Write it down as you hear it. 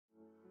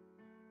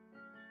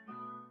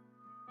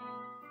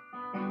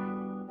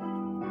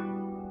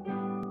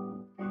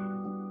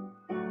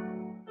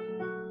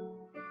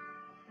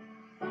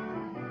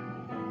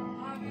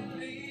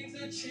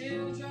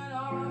children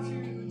are our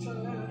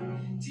future.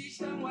 Teach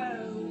them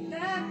well,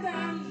 let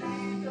them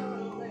lead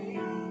the way.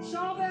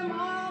 Show them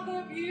all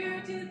the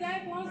beauty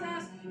they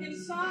possess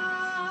inside.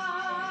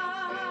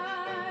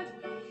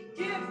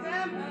 Give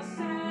them a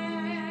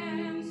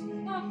sense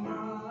of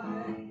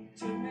pride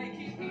to make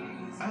it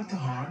easy. At the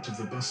heart of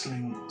the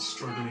bustling,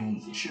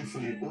 struggling,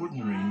 cheerfully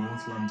ordinary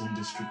North London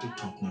district of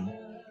Tottenham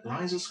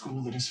lies a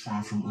school that is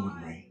far from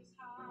ordinary.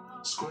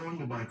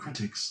 Scorned by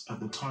critics at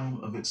the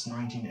time of its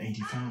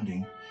 1980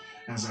 founding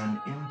as an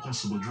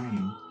impossible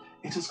dream,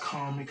 it has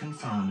calmly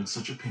confounded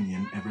such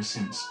opinion ever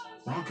since,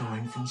 while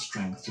going from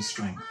strength to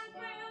strength.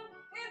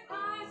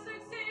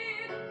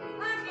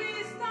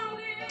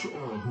 To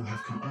all who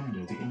have come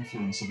under the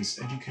influence of its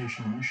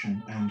educational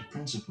mission and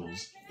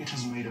principles, it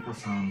has made a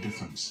profound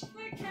difference.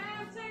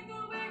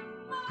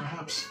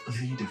 Perhaps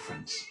the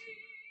difference.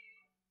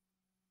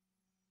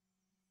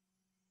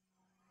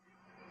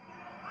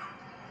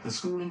 The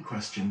school in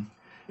question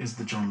is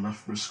the John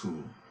Loughborough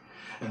School,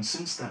 and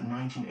since that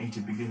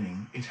 1980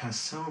 beginning, it has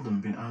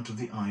seldom been out of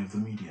the eye of the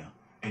media,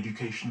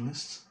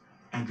 educationalists,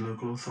 and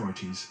local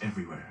authorities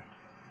everywhere.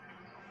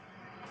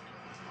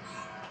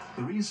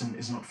 The reason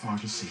is not far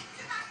to seek.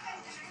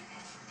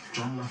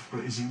 John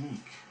Loughborough is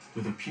unique,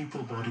 with a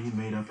pupil body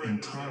made up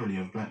entirely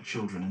of black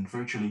children and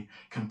virtually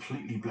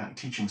completely black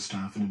teaching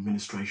staff and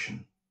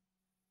administration.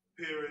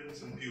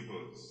 Parents and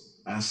pupils.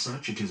 As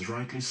such, it is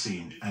rightly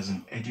seen as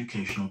an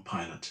educational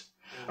pilot,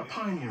 a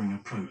pioneering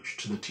approach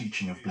to the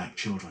teaching of black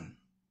children.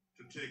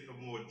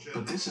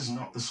 But this is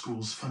not the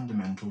school's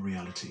fundamental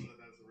reality.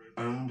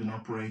 Owned and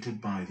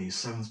operated by the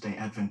Seventh-day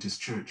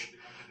Adventist Church,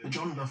 the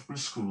John Loughborough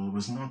School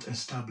was not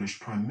established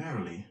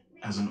primarily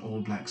as an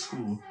all-black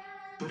school,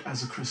 but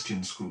as a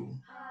Christian school.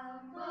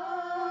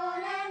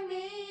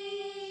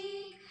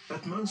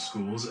 At most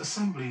schools,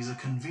 assembly is a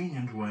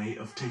convenient way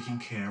of taking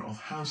care of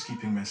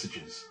housekeeping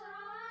messages.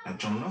 At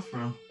John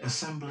Loughborough,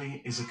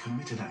 assembly is a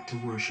committed act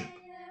of worship,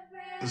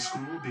 the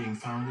school being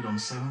founded on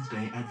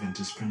Seventh-day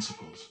Adventist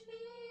principles.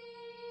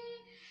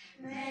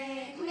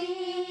 Make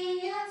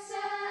me a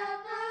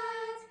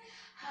servant,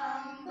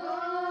 humble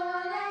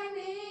and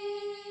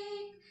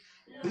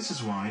meek. This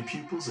is why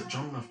pupils at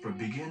John Loughborough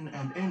begin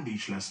and end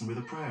each lesson with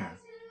a prayer.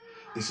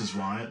 This is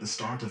why at the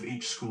start of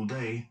each school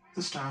day,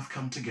 the staff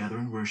come together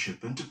in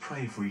worship and to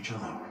pray for each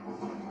other.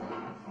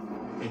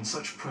 In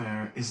such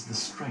prayer is the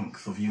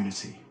strength of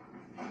unity.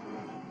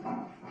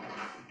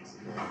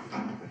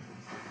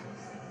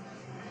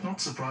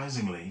 Not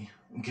surprisingly,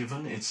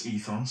 given its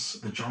ethos,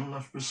 the John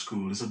Loughborough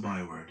School is a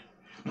byword,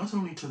 not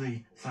only to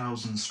the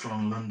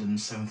 1,000-strong London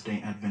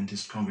Seventh-day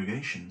Adventist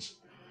congregations,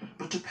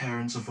 but to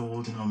parents of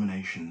all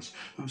denominations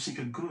who seek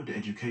a good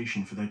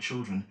education for their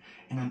children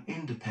in an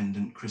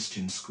independent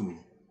Christian school.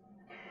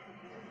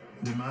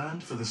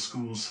 Demand for the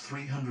school's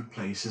 300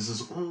 places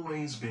has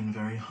always been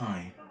very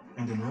high,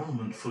 and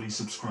enrollment fully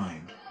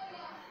subscribed.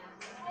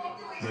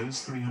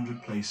 Those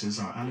 300 places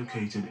are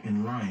allocated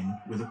in line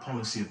with a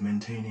policy of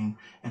maintaining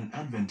an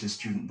Adventist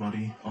student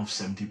body of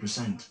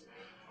 70%.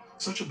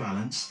 Such a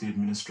balance, the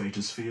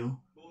administrators feel,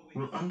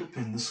 will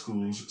underpin the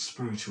school's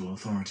spiritual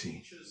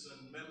authority.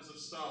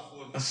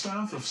 A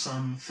staff of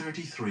some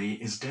 33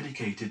 is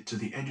dedicated to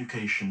the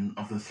education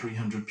of the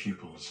 300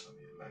 pupils.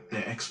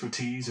 Their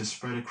expertise is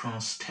spread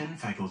across 10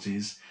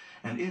 faculties,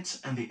 and it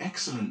and the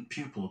excellent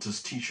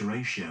pupil-to-teacher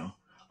ratio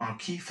are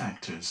key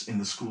factors in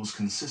the school's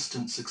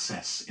consistent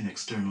success in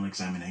external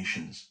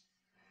examinations.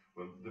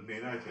 Well, the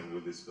main item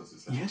we'll discuss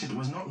is... Yet it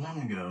was not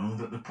long ago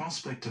that the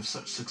prospect of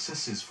such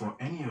successes for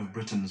any of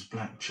Britain's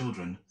black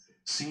children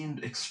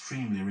seemed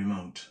extremely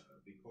remote.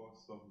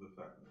 Because of the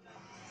fact.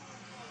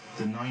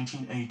 The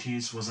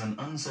 1980s was an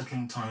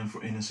unsettling time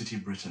for inner-city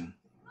Britain.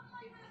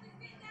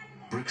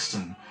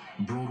 Brixton,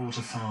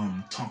 Broadwater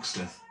Farm,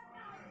 Toxteth.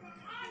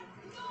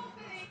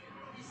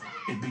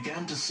 It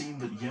began to seem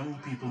that young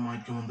people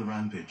might go on the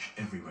rampage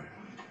everywhere.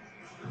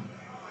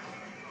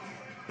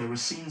 There were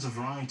scenes of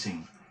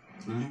rioting,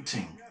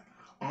 looting,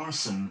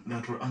 arson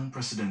that were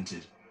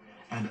unprecedented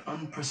and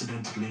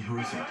unprecedentedly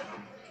horrific.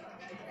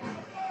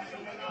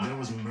 There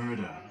was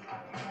murder.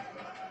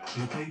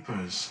 The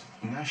papers,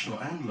 national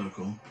and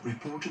local,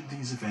 reported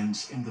these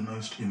events in the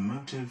most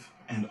emotive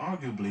and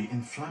arguably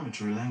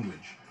inflammatory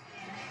language.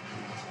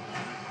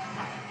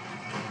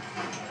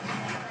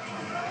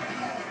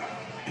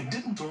 It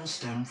didn't all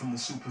stem from the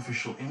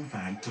superficial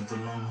impact of the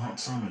long hot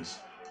summers.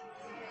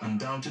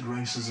 Undoubted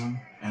racism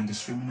and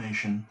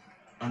discrimination,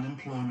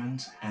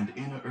 unemployment and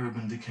inner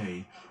urban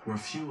decay were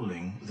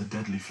fueling the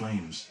deadly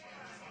flames.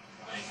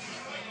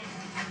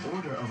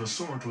 Order of a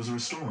sort was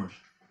restored,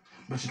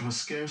 but it was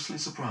scarcely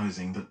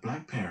surprising that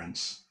black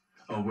parents,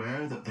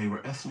 aware that they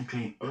were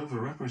ethnically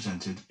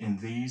overrepresented in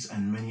these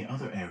and many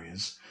other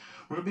areas,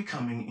 were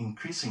becoming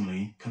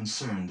increasingly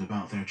concerned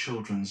about their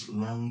children's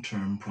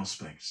long-term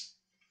prospects.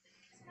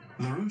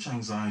 The root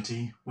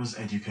anxiety was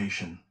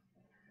education.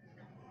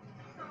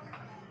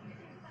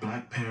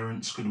 Black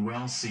parents could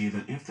well see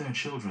that if their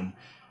children,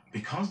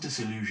 because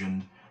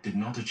disillusioned, did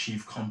not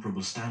achieve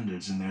comparable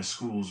standards in their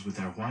schools with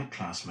their white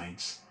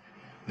classmates,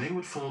 They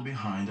would fall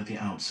behind at the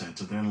outset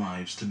of their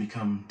lives to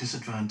become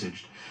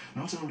disadvantaged,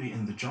 not only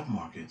in the job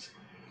market,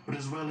 but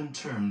as well in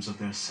terms of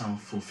their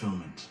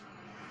self-fulfillment.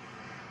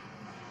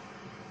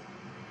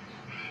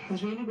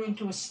 Because when we went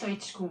to a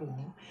state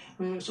school,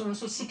 where it was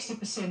also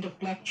 60% of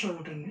black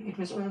children, it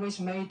was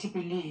always made to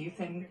believe,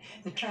 and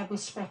the trouble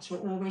spots were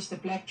always the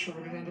black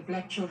children, and the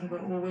black children were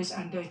always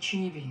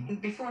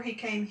underachieving. Before he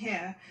came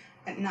here,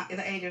 at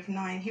the age of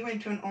 9, he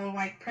went to an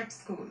all-white prep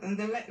school, and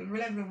the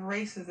level of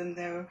racism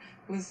there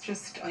was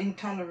just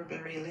intolerable,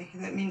 really.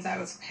 That means I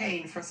was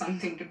paying for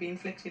something to be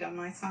inflicted on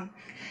my son.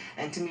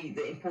 And to me,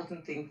 the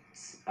important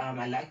things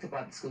I liked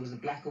about the school was the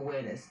black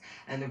awareness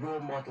and the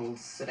role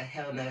models, so that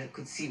Helena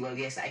could see, well,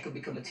 yes, I could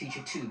become a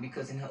teacher too,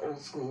 because in her old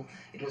school,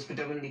 it was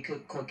predominantly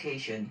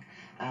Caucasian.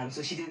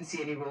 So she didn't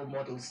see any role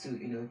models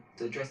to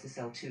address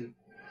herself to.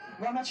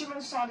 Well, my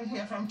children started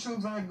here from 2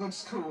 very good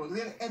schools.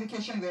 The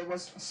education there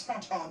was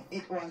spot on.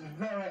 It was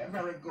very,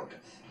 very good.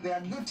 They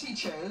had good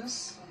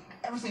teachers.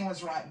 Everything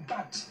was right.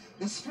 But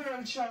the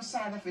spiritual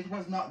side of it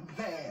was not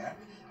there.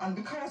 And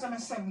because I'm a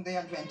Seventh-day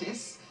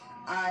Adventist,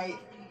 I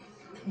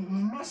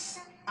must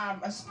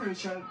have a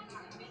spiritual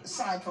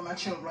side for my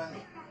children,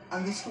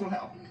 and the school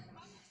helped.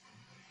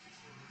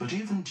 But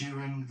even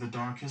during the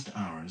darkest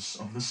hours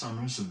of the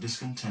summers of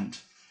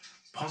discontent,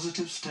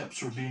 positive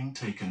steps were being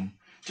taken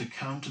to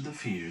counter the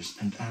fears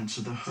and answer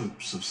the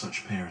hopes of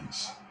such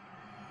parents.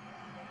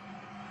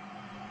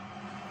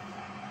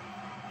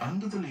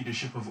 Under the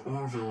leadership of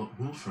Orville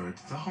Woolford,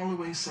 the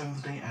Holloway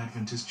Seventh-day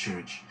Adventist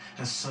Church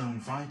has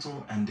sown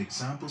vital and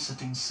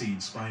example-setting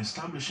seeds by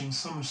establishing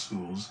summer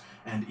schools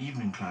and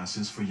evening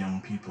classes for young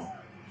people.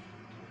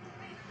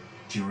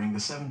 During the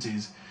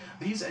 70s,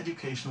 these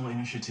educational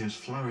initiatives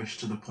flourished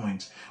to the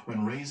point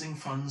when raising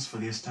funds for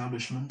the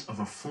establishment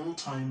of a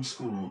full-time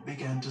school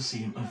began to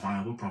seem a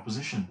viable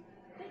proposition.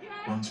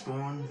 Once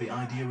born, the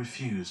idea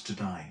refused to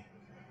die.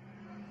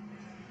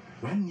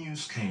 When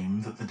news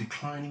came that the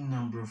declining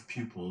number of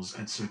pupils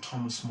at Sir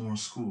Thomas More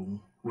School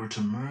were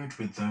to merge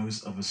with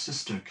those of a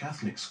sister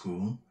Catholic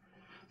school,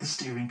 the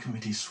steering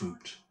committee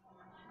swooped.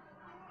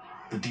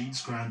 The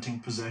deeds granting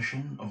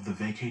possession of the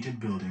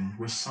vacated building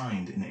were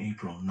signed in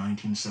April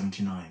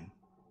 1979.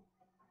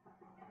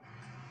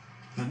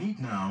 The need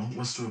now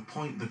was to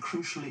appoint the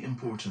crucially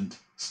important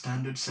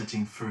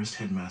standard-setting first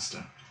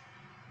headmaster,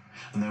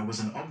 and there was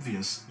an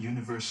obvious,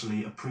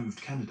 universally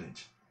approved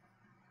candidate.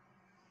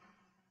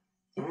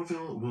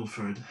 Orville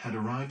Woolford had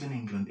arrived in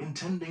England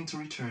intending to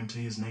return to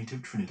his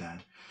native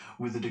Trinidad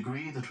with a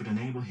degree that would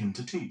enable him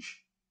to teach.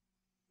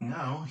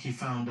 Now he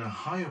found a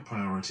higher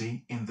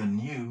priority in the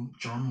new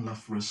John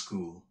Loughborough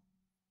School.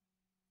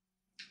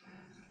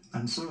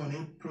 And so on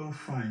April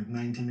 5,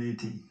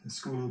 1980, the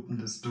school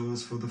opened its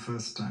doors for the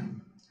first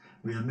time.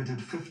 We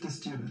admitted 50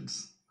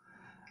 students,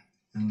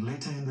 and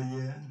later in the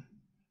year,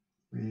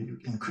 we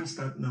increased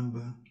that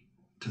number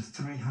to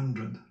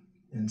 300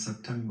 in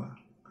September.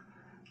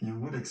 You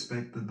would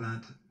expect that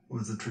that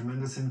was a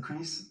tremendous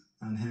increase,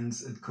 and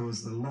hence it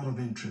caused a lot of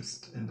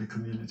interest in the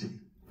community.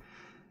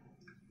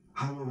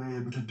 How were we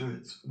able to do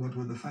it? What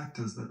were the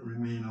factors that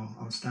remain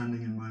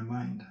outstanding in my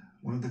mind?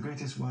 One of the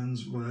greatest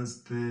ones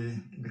was the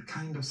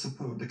kind of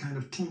support, the kind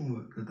of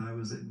teamwork that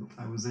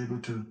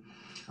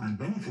I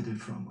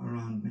benefited from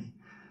around me.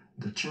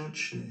 The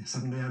church, the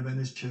Seventh-day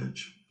Adventist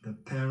Church, the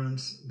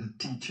parents, the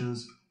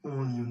teachers,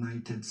 all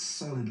united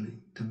solidly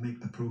to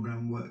make the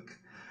program work.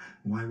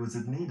 Why was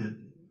it needed?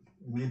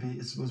 Maybe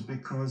it was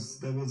because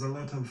there was a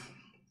lot of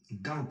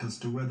doubt as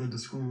to whether the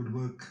school would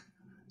work.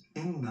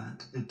 In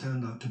that, it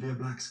turned out to be a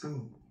black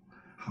school.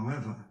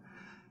 However,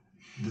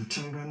 the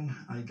children,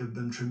 I give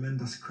them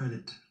tremendous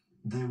credit.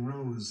 They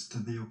rose to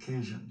the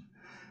occasion.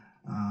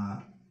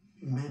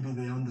 Maybe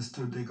they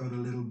understood, they got a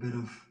little bit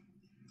of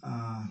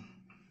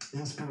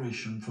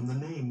inspiration from the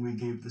name we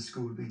gave the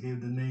school. We gave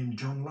the name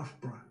John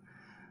Loughborough,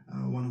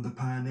 one of the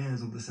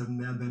pioneers of the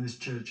Seventh-day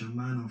Adventist Church, a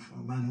man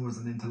who was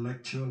an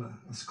intellectual,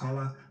 a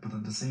scholar, but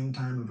at the same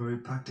time a very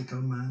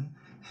practical man,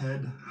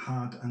 head,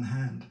 heart, and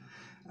hand.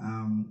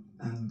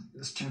 And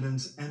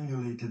students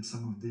emulated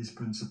some of these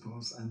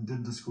principles and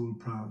did the school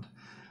proud.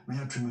 We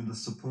had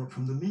tremendous support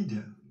from the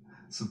media,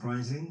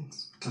 surprising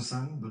to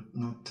some, but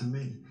not to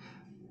me,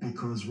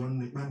 because when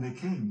they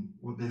came,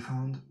 what they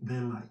found, they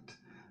liked.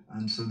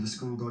 And so the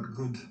school got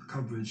good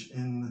coverage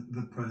in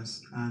the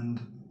press and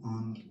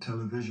on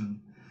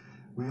television.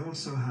 We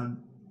also had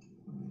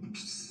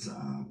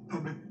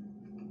public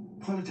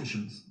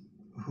politicians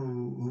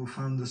who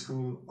found the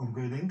school of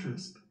great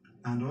interest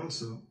and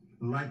also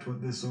liked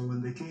what they saw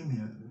when they came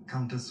here.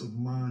 Countess of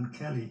Mar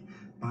Kelly,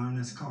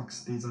 Baroness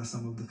Cox, these are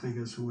some of the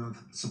figures who have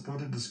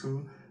supported the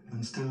school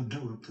and still do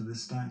up to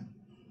this time.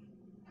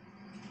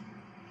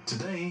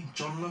 Today,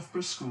 John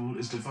Loughborough School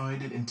is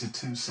divided into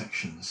 2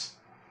 sections,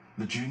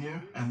 the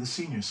junior and the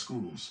senior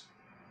schools.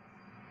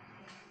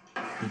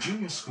 The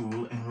junior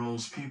school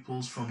enrolls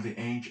pupils from the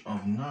age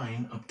of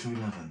 9 up to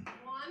 11.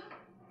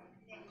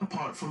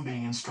 Apart from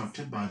being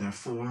instructed by their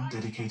 4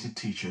 dedicated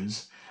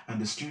teachers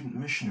and a student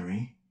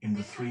missionary in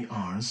the 3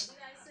 R's,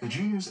 the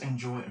juniors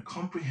enjoy a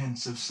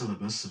comprehensive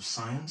syllabus of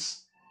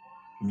science,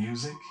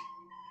 music,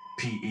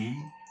 PE,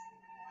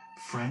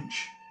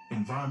 French,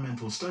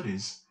 environmental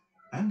studies,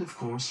 and of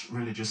course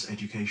religious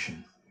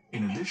education.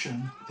 In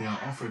addition, they are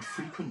offered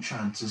frequent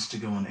chances to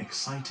go on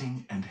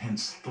exciting and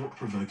hence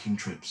thought-provoking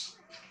trips.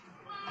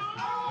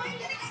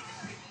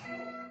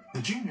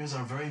 The juniors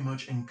are very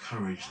much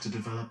encouraged to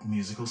develop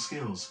musical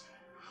skills.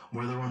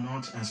 Whether or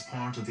not as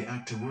part of the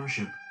act of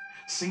worship,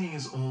 singing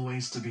is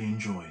always to be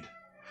enjoyed.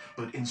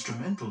 But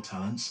instrumental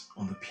talents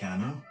on the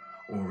piano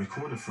or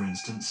recorder, for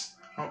instance,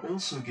 are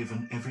also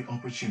given every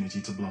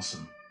opportunity to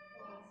blossom.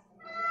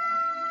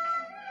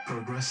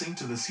 Progressing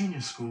to the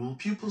senior school,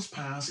 pupils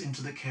pass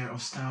into the care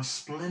of staff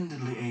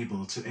splendidly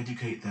able to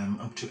educate them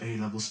up to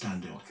A-level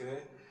standard. Okay,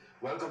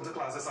 welcome to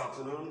class this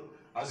afternoon.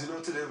 As you know,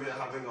 today we are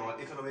having our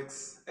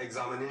economics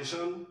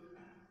examination.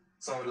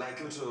 So I would like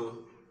you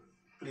to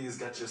please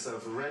get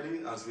yourself ready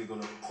as we're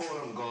going to call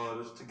on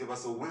God to give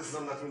us the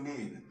wisdom that we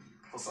need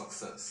for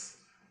success.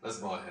 Let's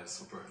bow our heads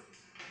for prayer.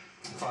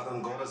 Father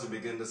and God, as we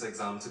begin this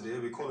exam today,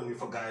 we call on you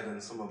for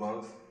guidance from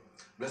above.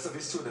 Bless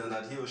every student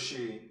that he or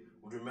she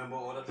would remember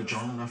all that... The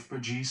John Loughborough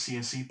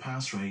GCSE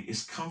pass rate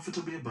is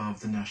comfortably above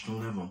the national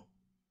level.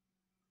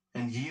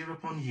 And year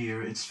upon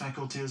year, its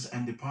faculties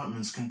and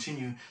departments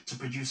continue to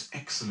produce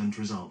excellent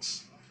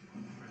results.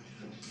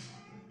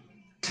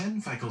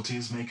 10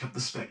 faculties make up the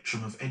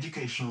spectrum of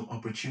educational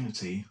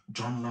opportunity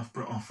John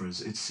Loughborough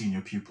offers its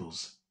senior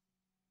pupils.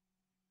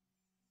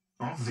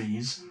 Of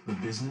these, the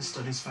Business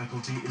Studies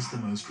faculty is the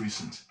most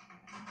recent.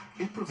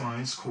 It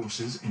provides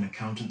courses in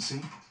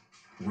accountancy,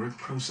 word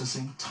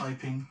processing,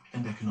 typing,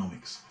 and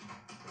economics.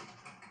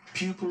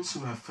 Pupils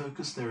who have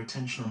focused their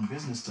attention on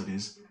business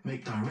studies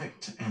make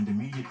direct and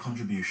immediate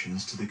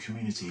contributions to the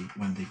community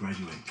when they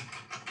graduate.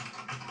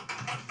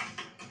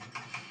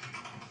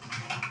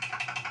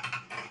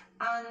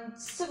 And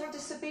civil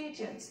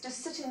disobedience,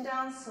 just sitting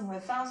down somewhere,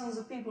 thousands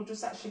of people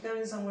just actually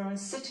going somewhere and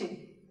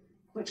sitting,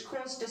 which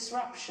caused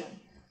disruption.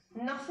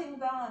 Nothing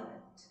violent.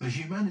 The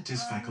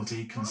humanities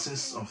faculty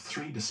consists of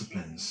 3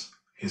 disciplines: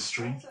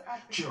 history,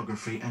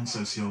 geography, and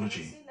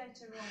sociology.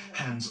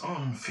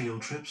 Hands-on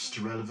field trips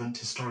to relevant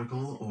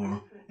historical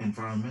or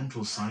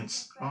environmental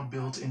sites are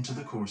built into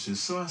the courses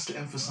so as to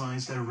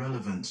emphasize their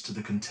relevance to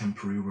the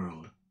contemporary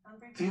world.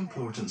 The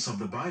importance of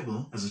the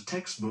Bible as a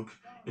textbook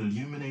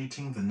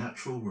illuminating the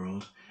natural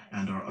world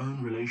and our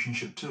own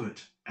relationship to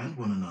it and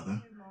one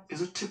another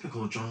is a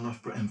typical John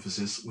Loughborough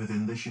emphasis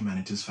within the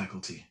humanities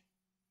faculty.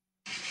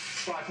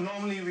 Like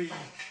normally we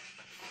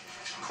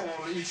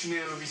call each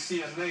nail we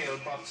see a nail,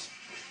 but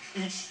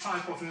each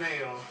type of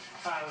nail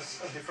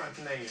has a different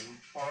name,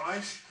 all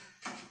right?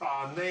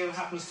 Nail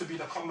happens to be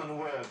the common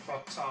word,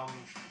 but...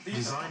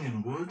 Design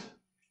in wood,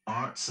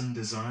 arts and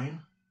design,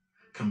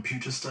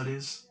 computer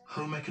studies,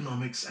 home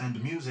economics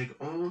and music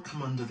all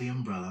come under the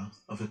umbrella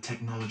of a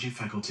technology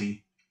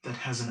faculty that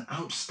has an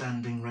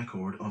outstanding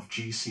record of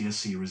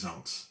GCSE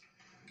results.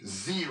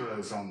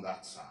 Zeros on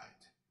that side.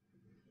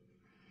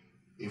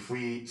 If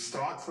we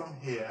start from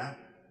here,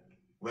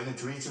 when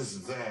it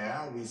reaches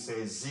there, we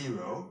say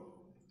 0.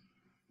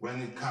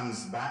 When it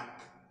comes back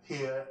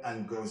here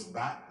and goes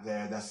back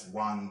there, that's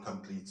 1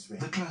 complete swing.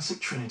 The classic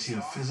trinity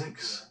of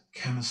physics,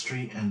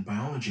 chemistry, and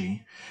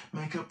biology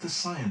make up the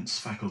science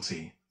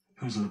faculty,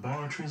 whose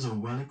laboratories are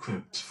well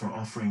equipped for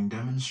offering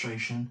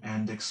demonstration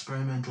and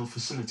experimental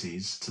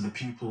facilities to the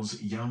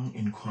pupils' young,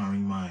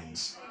 inquiring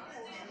minds.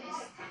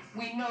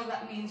 We know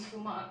that means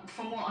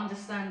for more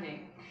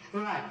understanding.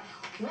 Right.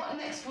 What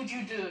next would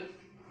you do,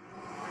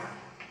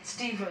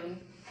 Stephen?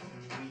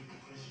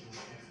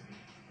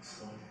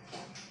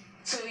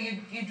 So you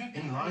do...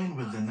 In line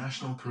with the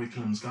National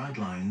Curriculum's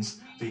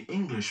guidelines, the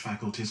English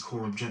faculty's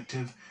core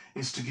objective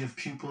is to give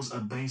pupils a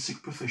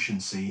basic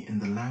proficiency in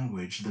the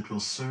language that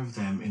will serve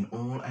them in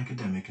all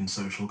academic and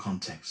social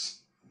contexts.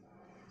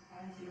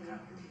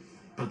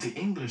 But the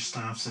English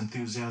staff's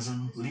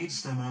enthusiasm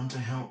leads them on to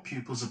help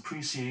pupils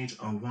appreciate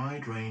a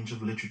wide range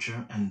of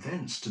literature and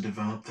thence to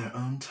develop their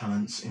own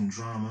talents in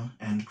drama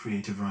and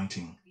creative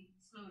writing.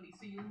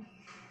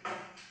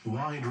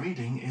 Wide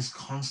reading is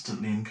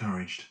constantly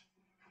encouraged.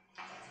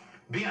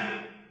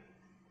 Bien.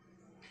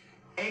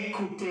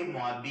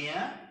 Écoutez-moi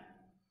bien,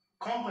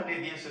 comprenez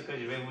bien ce que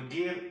je vais vous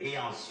dire et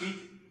ensuite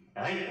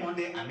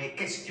répondez à mes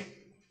questions.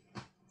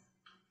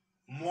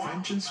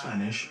 French and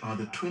Spanish are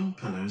the twin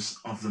pillars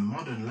of the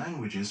modern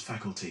languages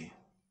faculty.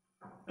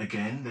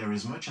 Again, there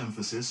is much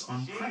emphasis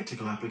on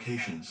practical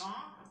applications.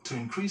 To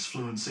increase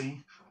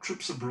fluency,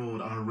 trips abroad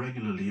are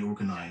regularly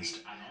organized,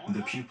 and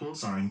the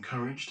pupils are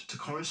encouraged to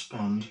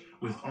correspond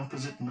with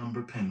opposite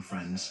number pen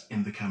friends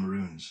in the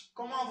Cameroons.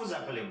 Comment vous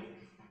appelez-vous?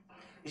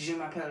 Je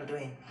m'appelle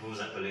Dwayne. Vous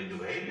appelez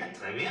Dwayne,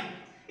 très bien.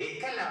 Et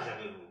quel âge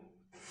avez-vous?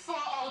 4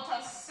 out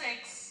of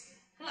 6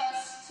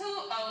 plus 2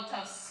 out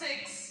of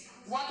 6.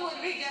 What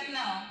would we get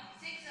now?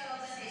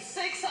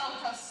 6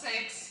 out of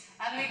 6,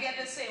 and we get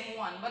the same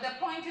 1. But the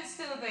point is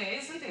still there,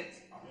 isn't it?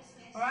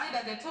 Right,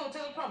 that the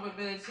total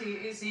probability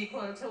is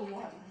equal to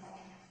 1.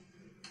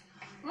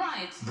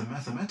 Right. The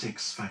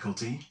mathematics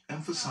faculty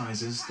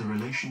emphasizes the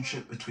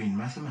relationship between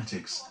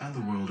mathematics and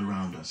the world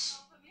around us.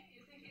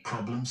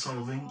 Problem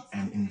solving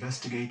and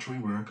investigatory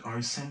work are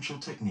essential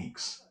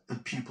techniques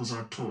that pupils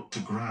are taught to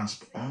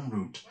grasp en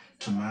route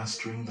to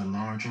mastering the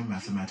larger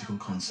mathematical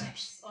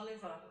concepts.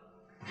 Oliver.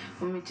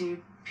 When we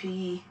do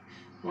PE,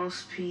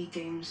 most PE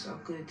games are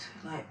good,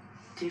 like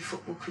do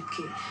football,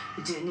 cricket,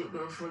 we do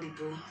netball,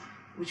 volleyball,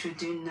 which we're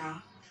doing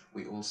now.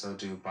 We also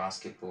do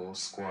basketball,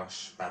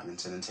 squash,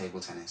 badminton and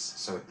table tennis,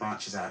 so it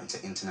branches out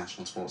into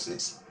international sports and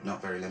it's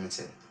not very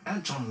limited.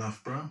 At John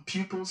Loughborough,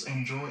 pupils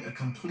enjoy a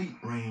complete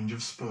range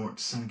of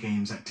sports and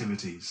games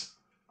activities.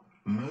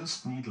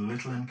 Most need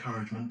little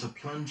encouragement to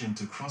plunge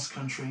into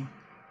cross-country,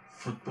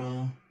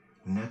 football,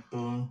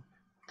 netball,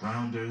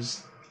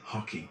 rounders,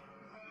 hockey.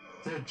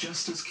 They're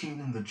just as keen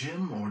in the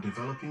gym or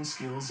developing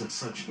skills at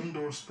such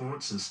indoor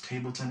sports as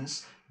table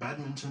tennis,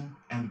 badminton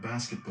and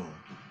basketball.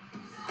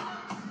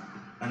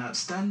 An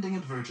outstanding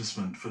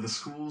advertisement for the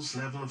school's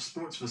level of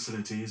sports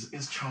facilities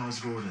is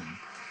Charles Gordon,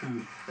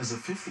 who, as a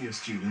fifth-year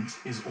student,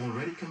 is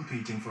already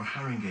competing for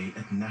Haringey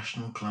at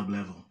national club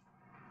level.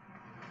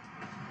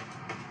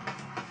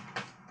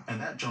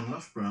 And at John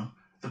Loughborough,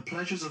 the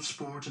pleasures of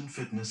sport and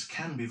fitness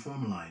can be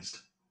formalised.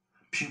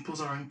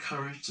 Pupils are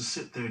encouraged to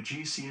sit their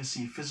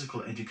GCSE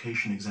physical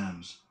education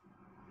exams.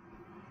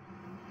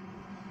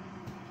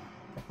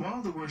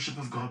 While the worship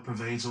of God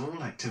pervades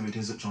all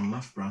activities at John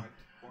Loughborough,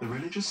 the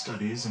Religious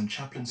Studies and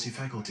Chaplaincy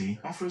faculty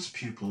offers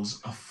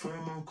pupils a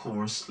formal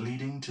course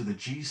leading to the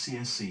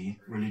GCSE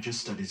Religious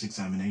Studies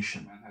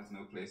examination. Man has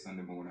no place on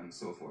the moon and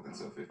so forth and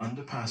so forth.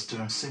 Under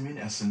Pastor Simeon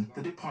Essen,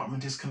 the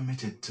department is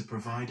committed to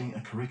providing a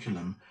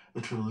curriculum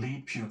that will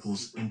lead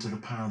pupils into the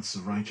paths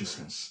of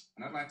righteousness.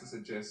 And I'd like to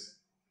suggest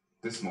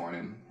this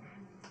morning.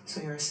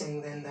 So you're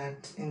saying then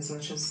that in as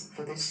much as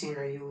for this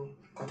year you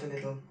got a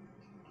little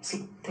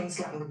things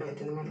slapping a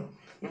bit in the middle,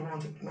 you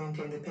want to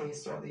maintain the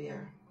pace throughout the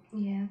year?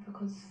 Yeah,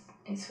 because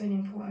it's really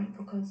important,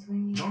 because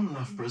when you... John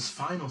Loughborough's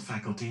final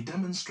faculty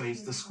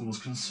demonstrates the school's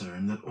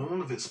concern that all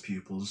of its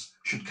pupils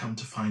should come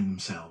to find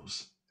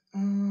themselves.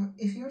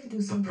 If you were to do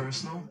The something...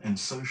 Personal and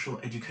Social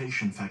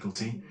Education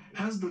faculty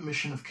has the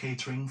mission of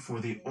catering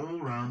for the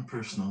all-round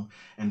personal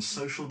and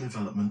social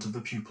development of the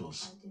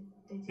pupils.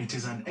 It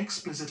is an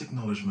explicit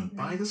acknowledgement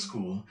by the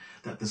school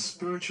that the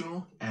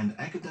spiritual and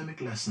academic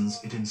lessons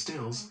it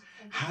instills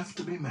have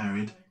to be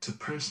married to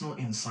personal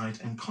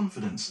insight and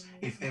confidence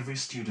if every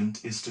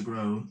student is to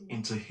grow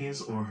into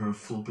his or her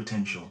full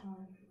potential.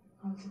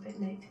 I was a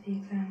bit late for the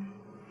exam.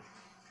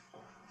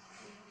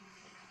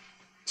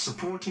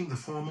 Supporting the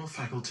formal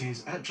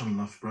faculties at John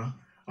Loughborough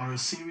are a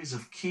series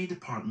of key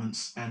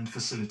departments and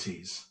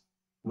facilities.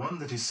 One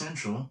that is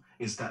central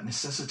is that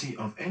necessity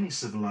of any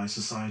civilized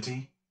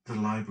society, the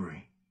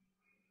library.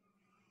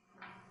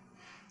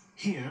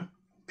 Here,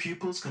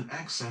 pupils can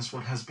access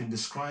what has been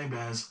described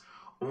as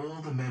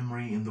all the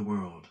memory in the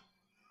world.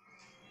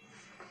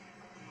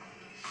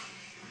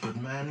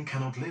 But man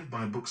cannot live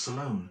by books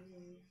alone.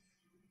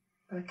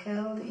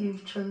 Raquel,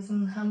 you've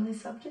chosen how many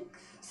subjects?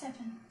 7.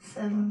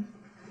 7.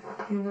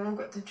 You've all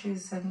got to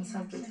choose 7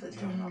 subjects at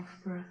John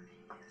Loughborough.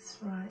 Yes,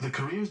 right. The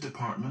Careers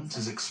Department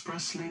is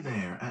expressly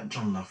there at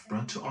John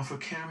Loughborough to offer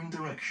caring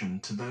direction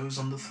to those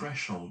on the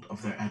threshold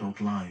of their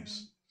adult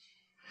lives.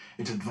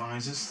 It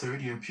advises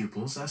third-year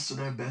pupils as to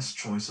their best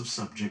choice of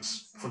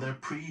subjects for their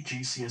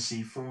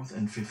pre-GCSE 4th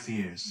and 5th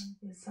years.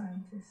 You're a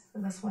scientist, so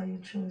that's why you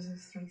chose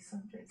those 3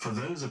 subjects. For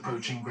those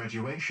approaching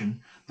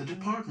graduation, the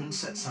department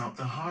sets out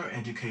the higher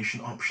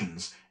education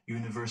options,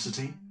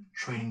 university,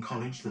 training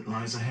college that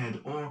lies ahead,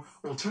 or,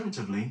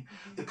 alternatively,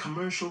 the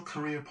commercial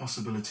career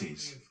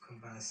possibilities.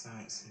 Combined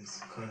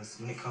sciences, because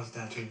when it comes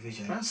down to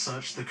revision... As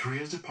such, the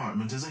Careers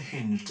Department is a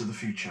hinge to the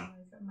future.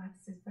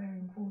 Maths is very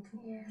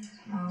important.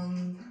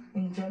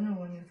 In general,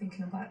 when you're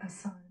thinking about a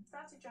science.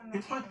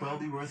 It might well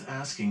be worth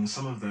asking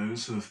some of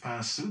those who have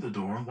passed through the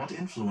door what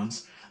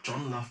influence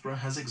John Loughborough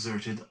has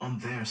exerted on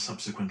their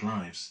subsequent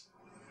lives.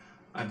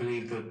 I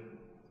believe that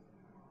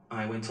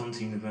I went on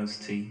to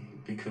university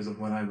because of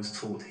what I was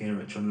taught here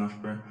at John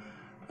Loughborough.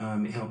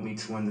 It helped me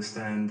to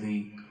understand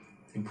the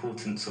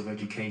importance of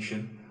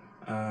education.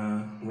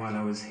 While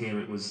I was here,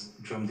 it was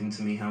drummed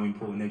into me how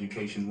important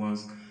education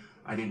was.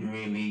 I didn't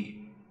really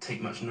take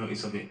much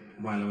notice of it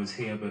while I was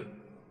here, but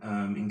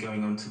in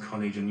going on to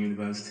college and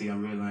university, I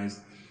realised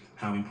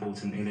how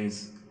important it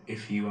is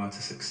if you are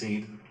to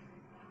succeed.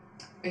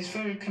 It's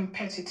very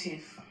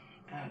competitive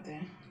out there.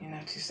 You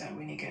notice that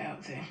when you get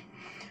out there.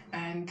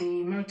 And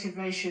the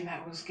motivation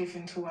that was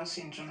given to us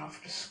in John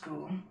Loughborough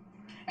School,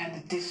 and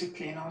the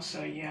discipline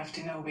also, you have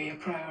to know where your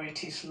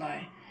priorities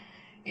lie.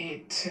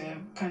 It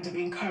kind of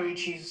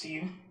encourages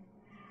you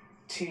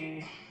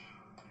to,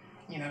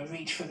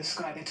 reach for the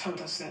sky. They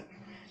told us that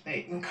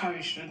they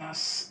encouraged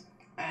us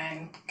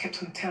and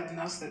kept on telling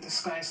us that the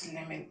sky is the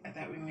limit,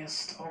 that we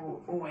must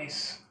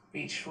always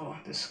reach for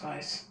the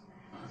skies.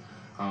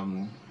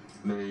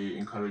 They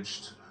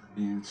encouraged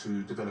you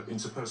to develop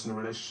interpersonal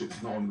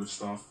relationships, not only with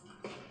staff,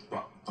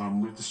 but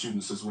with the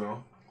students as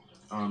well.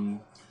 And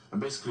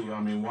basically,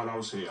 while I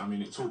was here,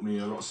 it taught me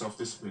a lot of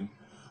self-discipline,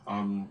 a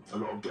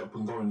lot of get up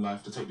and go in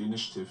life to take the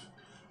initiative.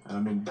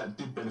 And that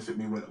did benefit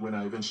me when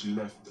I eventually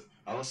left.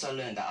 I also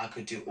learned that I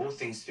could do all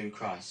things through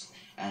Christ,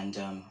 and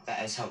that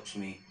has helped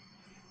me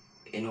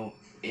in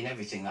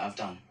everything that I've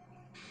done.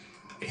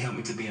 It helped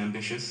me to be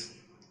ambitious.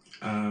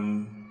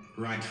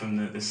 Right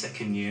from the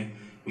second year,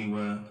 we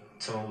were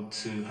told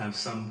to have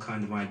some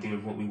kind of idea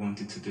of what we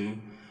wanted to do.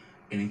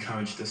 It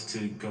encouraged us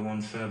to go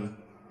on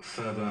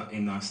further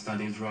in our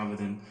studies rather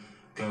than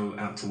go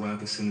out to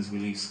work as soon as we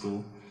leave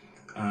school.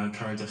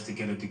 Encouraged us to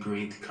get a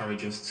degree,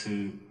 encouraged us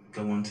to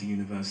go on to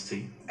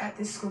university. At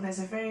this school, there's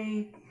a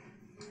very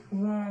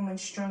warm and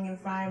strong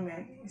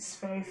environment. It's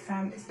very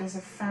there's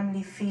a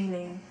family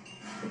feeling,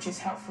 which is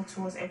helpful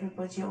towards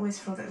everybody. You always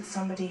feel that there's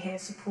somebody here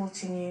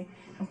supporting you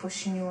and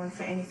pushing you on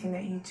for anything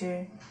that you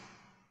do.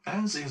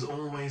 As is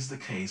always the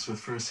case with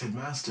first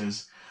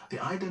headmasters,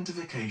 the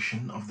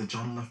identification of the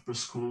John Loughborough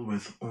School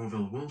with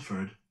Orville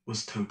Wilford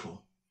was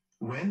total.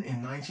 When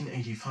in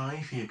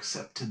 1985 he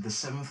accepted the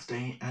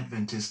Seventh-day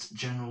Adventist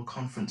General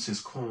Conference's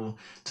call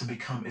to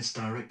become its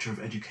Director of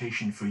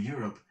Education for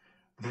Europe,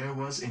 there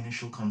was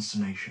initial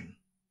consternation.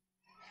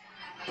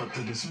 But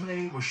the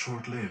dismay was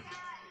short-lived.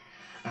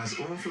 As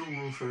Orville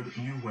Wilford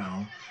knew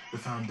well, the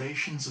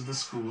foundations of the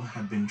school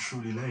had been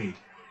truly laid.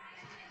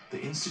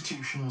 The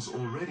institution was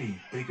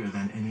already bigger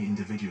than any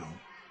individual.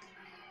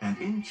 And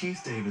in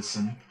Keith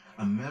Davidson,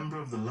 a member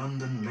of the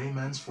London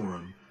Layman's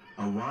Forum,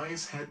 a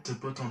wise head to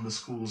put on the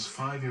school's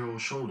 5-year-old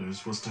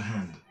shoulders was to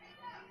hand.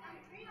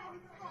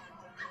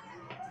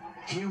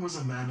 Here was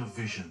a man of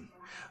vision,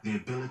 the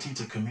ability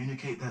to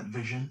communicate that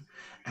vision,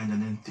 and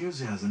an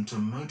enthusiasm to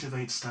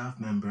motivate staff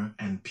member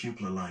and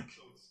pupil alike.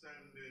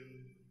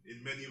 Outstanding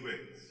in many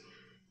ways.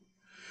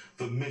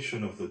 The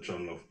mission of the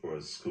John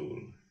Loughborough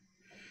School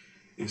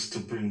is to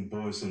bring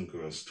boys and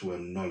girls to a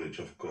knowledge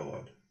of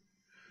God,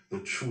 the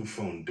true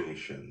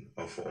foundation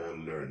of all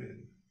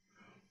learning.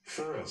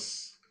 For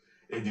us,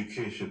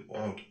 education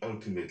ought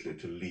ultimately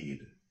to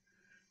lead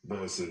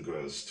boys and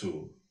girls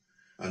to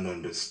an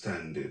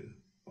understanding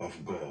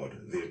of God,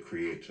 their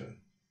Creator.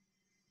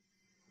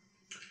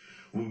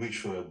 We wish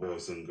for our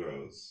boys and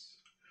girls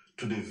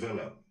to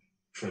develop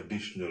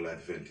traditional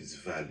Adventist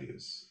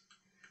values,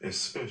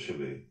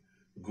 especially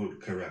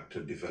good character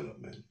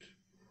development.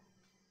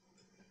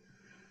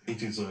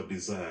 It is our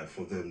desire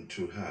for them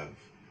to have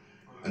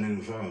an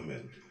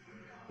environment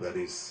that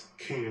is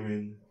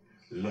caring,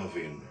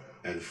 loving,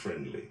 and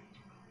friendly.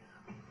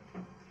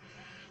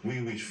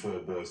 We wish for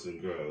boys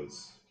and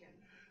girls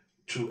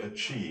to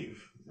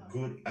achieve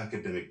good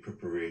academic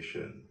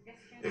preparation,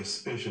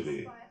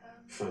 especially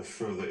for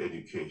further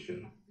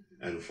education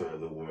and for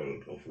the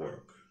world of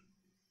work.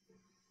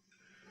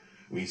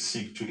 We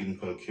seek to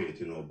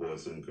inculcate in our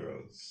boys and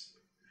girls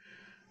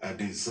a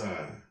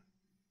desire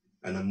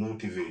and a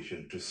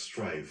motivation to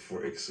strive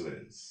for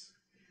excellence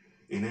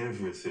in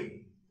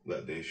everything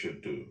that they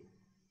should do.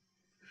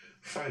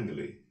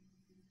 Finally,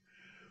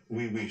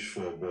 we wish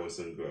for boys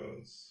and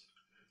girls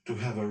to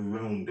have a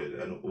rounded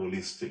and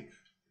holistic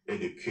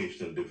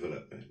educational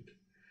development.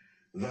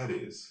 That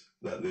is,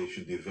 that they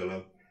should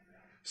develop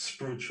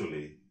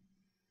spiritually,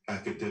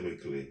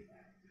 academically,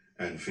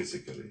 and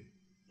physically.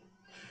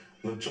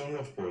 The John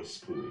Loughborough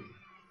School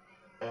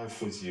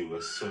offers you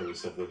a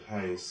service of the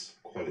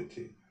highest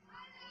quality.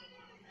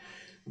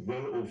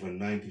 Well over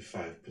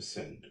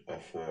 95%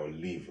 of our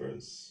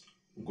leavers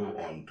go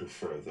on to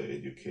further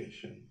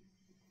education,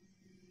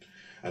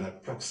 and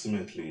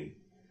approximately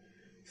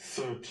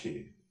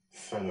 30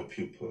 former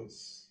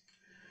pupils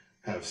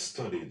have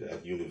studied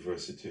at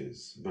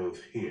universities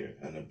both here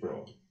and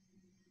abroad.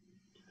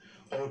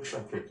 Our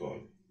track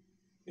record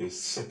is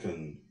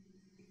second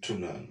to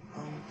none.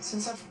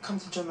 Since I've come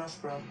to John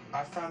Loughborough,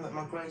 I've found that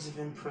my grades have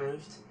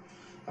improved.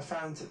 I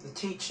found that the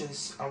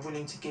teachers are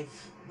willing to give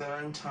their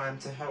own time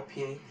to help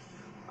you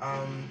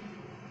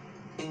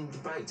in the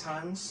break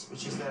times,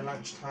 which is their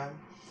lunch time,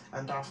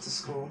 and after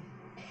school.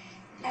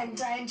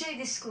 And I enjoy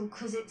this school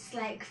because it's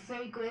like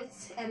very good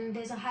and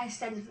there's a high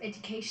standard of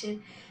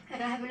education,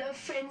 and I have a lot of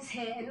friends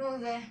here and all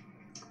the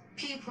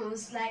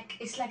pupils, like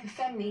it's like a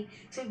family,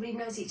 so everybody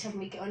knows each other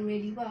and we get on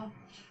really well.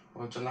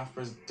 Well, John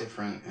Loughborough is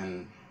different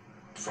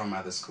from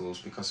other schools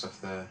because of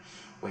the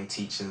way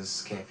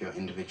teachers care for your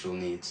individual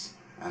needs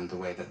and the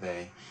way that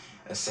they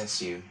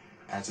assess you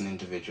as an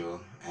individual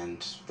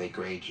and they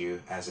grade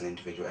you as an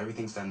individual.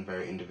 Everything's done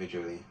very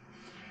individually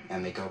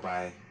and they go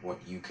by what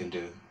you can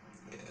do.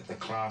 The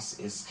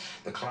classes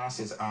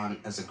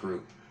aren't as a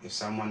group. If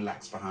someone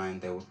lags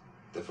behind,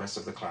 the rest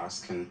of the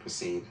class can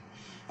proceed,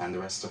 and the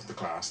rest of the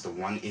class,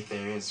 if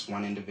there is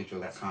one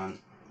individual that can't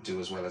do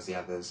as well as the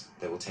others,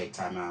 they will take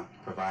time out,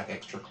 provide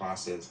extra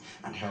classes,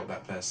 and help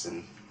that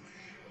person.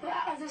 Well,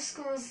 at other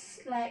schools,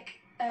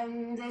 like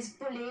there's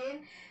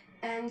bullying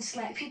and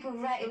like people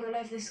writing all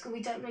over the school.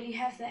 We don't really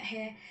have that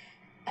here,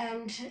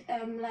 and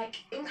like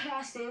in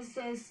classes,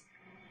 there's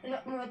a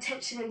lot more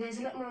attention and there's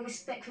a lot more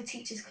respect for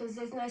teachers because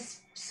there's no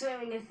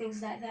swearing and things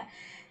like that.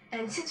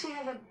 And since we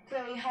have a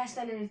very high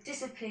standard of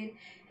discipline,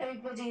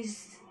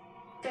 everybody's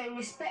very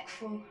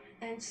respectful,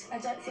 and I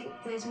don't think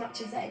there's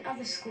much of that in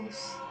other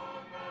schools.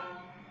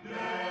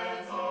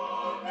 Let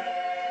all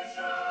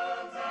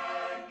nations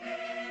and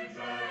kindreds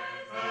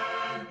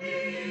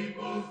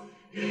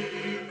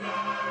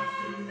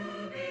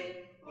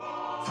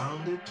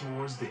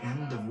towards the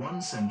end of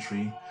one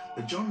century,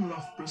 the John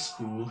Loughborough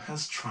School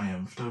has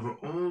triumphed over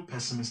all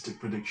pessimistic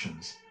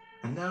predictions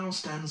and now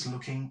stands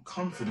looking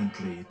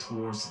confidently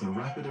towards the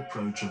rapid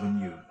approach of a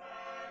new.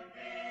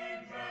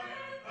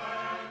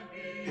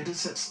 It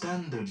has set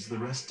standards the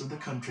rest of the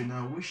country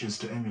now wishes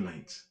to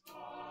emulate.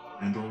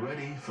 And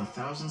already, for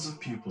thousands of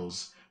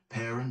pupils,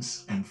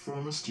 parents and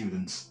former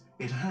students,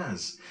 it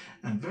has,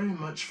 and very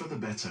much for the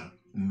better,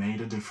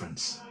 made a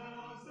difference.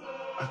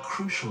 A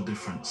crucial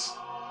difference.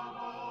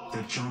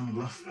 The John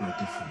Loughborough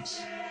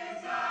difference.